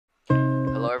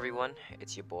everyone,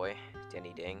 it's your boy,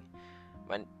 Danny Dang.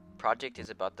 My project is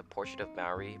about the portrait of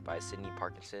Maori by Sidney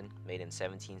Parkinson, made in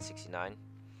 1769, and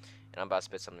I'm about to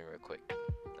spit something real quick.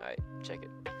 Alright, check it.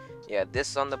 Yeah, this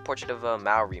is on the portrait of a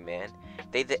Maori, man.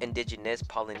 They the indigenous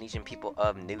Polynesian people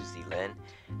of New Zealand.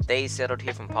 They settled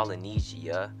here from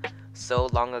Polynesia. So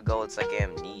long ago it's like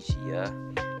amnesia.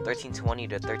 1320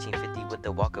 to 1350 with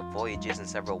the walk of voyages and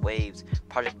several waves.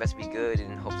 Project best be good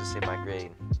in hopes to save my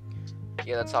grade.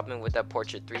 Yeah, let's hop in with that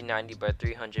portrait. 390 by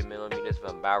 300 millimeters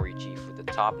of a Maori chief with a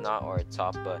top knot or a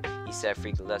top, but he said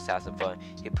freaking let's have some fun.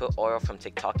 He put oil from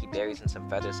tikaki berries and some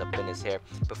feathers up in his hair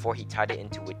before he tied it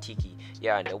into a tiki.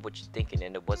 Yeah, I know what you're thinking,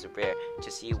 and it wasn't rare to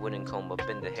see a wooden comb up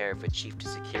in the hair of a chief to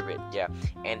secure it. Yeah,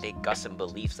 and they got some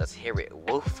beliefs, let's hear it.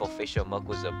 Woeful facial milk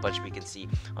was a bunch we can see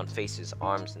on faces,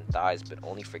 arms, and thighs, but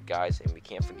only for guys, and we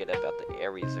can't forget about the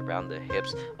areas around the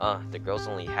hips. The girls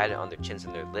only had it on their chins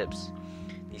and their lips.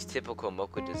 These typical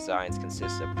mocha designs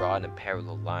consist of broad and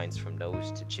parallel lines from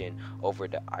nose to chin, over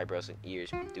the eyebrows and ears.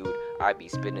 Dude, I be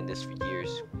spinning this for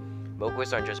years.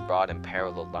 Mochas aren't just broad and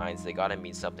parallel lines, they gotta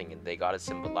mean something, and they gotta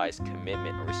symbolize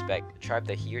commitment or respect, the tribe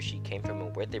that he or she came from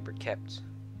and where they were kept.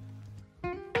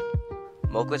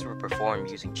 Mochas were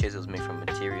performed using chisels made from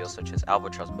materials such as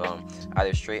albatross bone,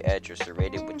 either straight edge or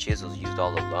serrated with chisels used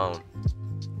all alone.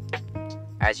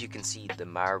 As you can see, the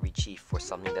Maori chief wore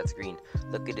something that's green.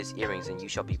 Look at his earrings and you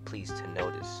shall be pleased to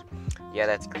notice. Yeah,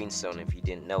 that's greenstone. If you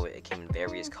didn't know it, it came in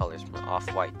various colors from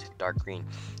off-white to dark green.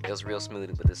 It was real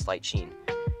smooth with a slight sheen.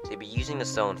 They be using the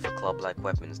stone for club-like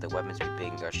weapons. The weapons be big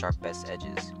and got sharp best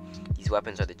edges. These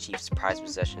weapons are the chief's prized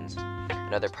possessions.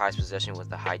 Another prized possession was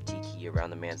the high tiki around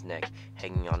the man's neck,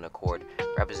 hanging on a cord,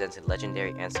 representing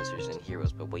legendary ancestors and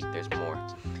heroes, but wait, there's more.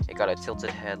 It got a tilted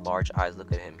head, large eyes,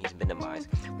 look at him, he's minimized,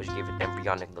 which gave an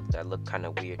embryonic look that looked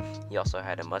kinda weird. He also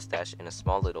had a mustache and a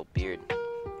small little beard.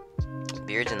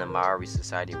 Beards in the Maori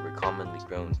society were commonly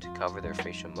grown to cover their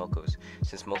facial mochos,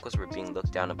 since mochos were being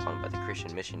looked down upon by the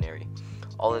Christian missionary.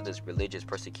 All of this religious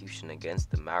persecution against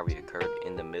the Maori occurred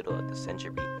in the middle of the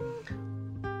century.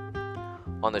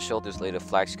 On the shoulders laid a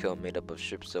flax coat made up of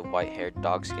strips of white-haired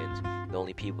dogskins. The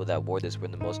only people that wore this were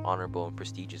the most honorable and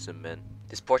prestigious of men.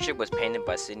 This portrait was painted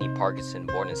by Sidney Parkinson,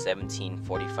 born in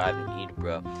 1745 in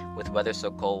Edinburgh. With weather so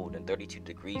cold and 32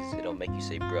 degrees, it'll make you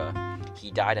say bruh.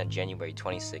 He died on January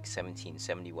 26,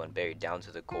 1771, buried down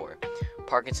to the core.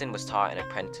 Parkinson was taught and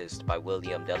apprenticed by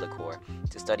William Delacour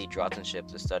to study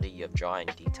draughtsmanship, the study of drawing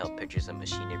detailed pictures of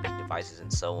machinery, devices,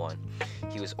 and so on.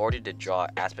 He was ordered to draw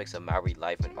aspects of Maori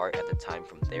life and art at the time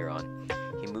from there on.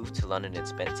 He moved to London and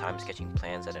spent time sketching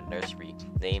plans at a nursery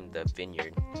named the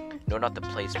Vineyard. No, not the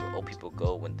place where old people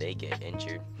go when they get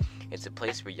injured. It's a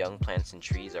place where young plants and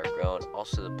trees are grown,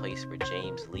 also the place where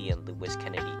James Lee and Lewis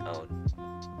Kennedy owned.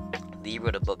 Lee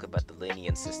wrote a book about the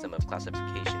Linnean system of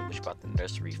classification, which brought the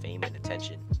nursery fame and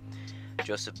attention.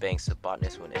 Joseph Banks, the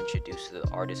botanist, when introduced to the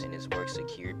artist in his work,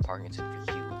 secured Parkinson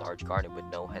for Hugh a large garden with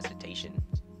no hesitation.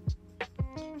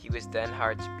 He was then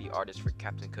hired to be artist for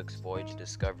Captain Cook's voyage of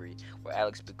discovery, where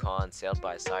Alex Buchan sailed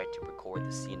by his side to record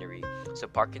the scenery, so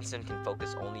Parkinson can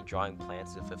focus only drawing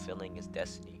plants and fulfilling his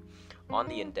destiny. On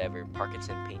the endeavor,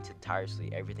 Parkinson painted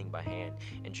tirelessly everything by hand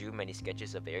and drew many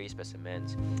sketches of various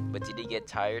specimens. But did he get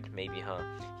tired? Maybe, huh?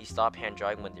 He stopped hand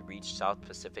drawing when they reached South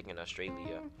Pacific and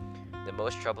Australia. The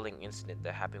most troubling incident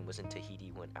that happened was in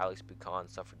Tahiti when Alex Buchan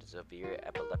suffered a severe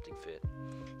epileptic fit.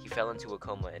 He fell into a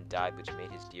coma and died, which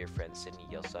made his dear friend Sidney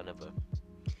yell son of a.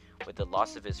 With the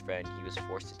loss of his friend, he was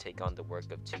forced to take on the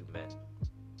work of two men.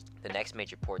 The next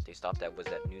major port they stopped at was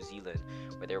at New Zealand,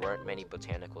 where there weren't many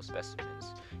botanical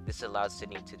specimens. This allowed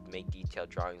Sidney to make detailed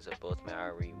drawings of both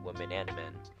Maori women and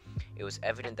men. It was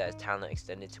evident that his talent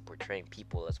extended to portraying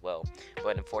people as well,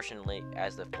 but unfortunately,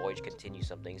 as the voyage continued,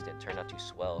 some things didn't turn out too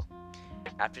swell.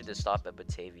 After the stop at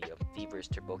Batavia, fevers,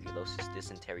 tuberculosis,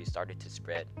 dysentery started to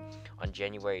spread. On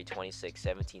January 26,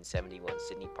 1771,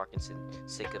 Sidney Parkinson,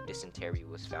 sick of dysentery,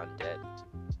 was found dead.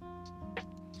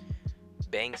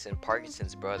 Banks and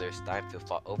Parkinson's brother Steinfeld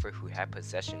fought over who had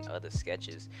possession of the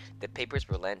sketches. The papers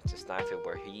were lent to Steinfeld,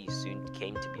 where he soon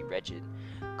came to be wretched.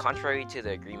 Contrary to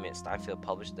the agreement, Steinfeld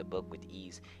published the book with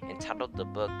ease, entitled the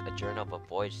book A Journal of a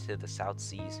Voyage to the South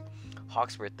Seas.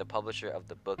 Hawksworth, the publisher of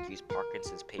the book, used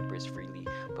Parkinson's papers freely,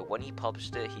 but when he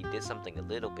published it, he did something a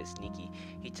little bit sneaky.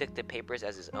 He took the papers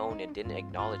as his own and didn't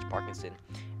acknowledge Parkinson.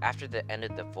 After the end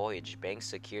of the voyage, Banks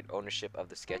secured ownership of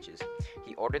the sketches.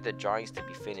 He ordered the drawings to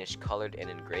be finished, colored, and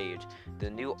engraved. The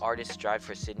new artist strived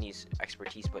for Sidney's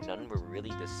expertise, but none were really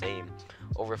the same.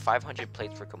 Over 500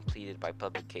 plates were completed by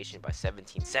publication by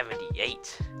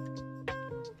 1778.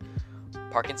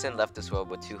 Parkinson left this world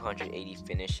with 280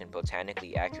 finished and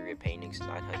botanically accurate paintings and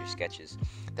 900 sketches.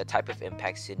 The type of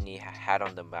impact Sydney had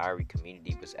on the Maori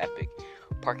community was epic.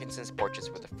 Parkinson's portraits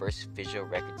were the first visual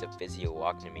records of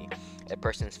physiognomy, a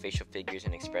person's facial figures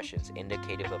and expressions,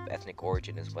 indicative of ethnic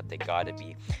origin is what they gotta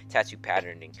be. Tattoo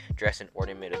patterning, dress and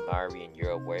ornament of Maori in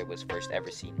Europe where it was first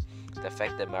ever seen. The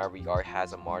effect that Maori art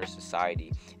has on modern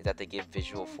society is that they give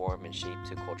visual form and shape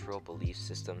to cultural belief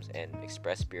systems and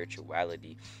express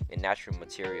spirituality in natural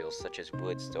materials such as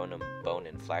wood, stone, and bone,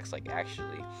 and flax. Like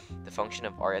actually, the function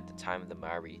of art at the time of the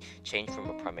Maori changed from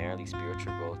a primarily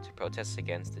spiritual role to protest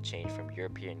against the change from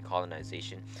European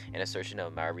colonization and assertion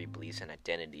of Maori beliefs and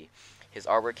identity. His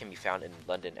artwork can be found in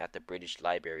London at the British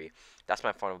Library. That's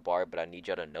my final bar, but I need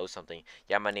y'all to know something.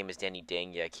 Yeah, my name is Danny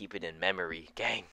Dang. Yeah, keep it in memory. Gang.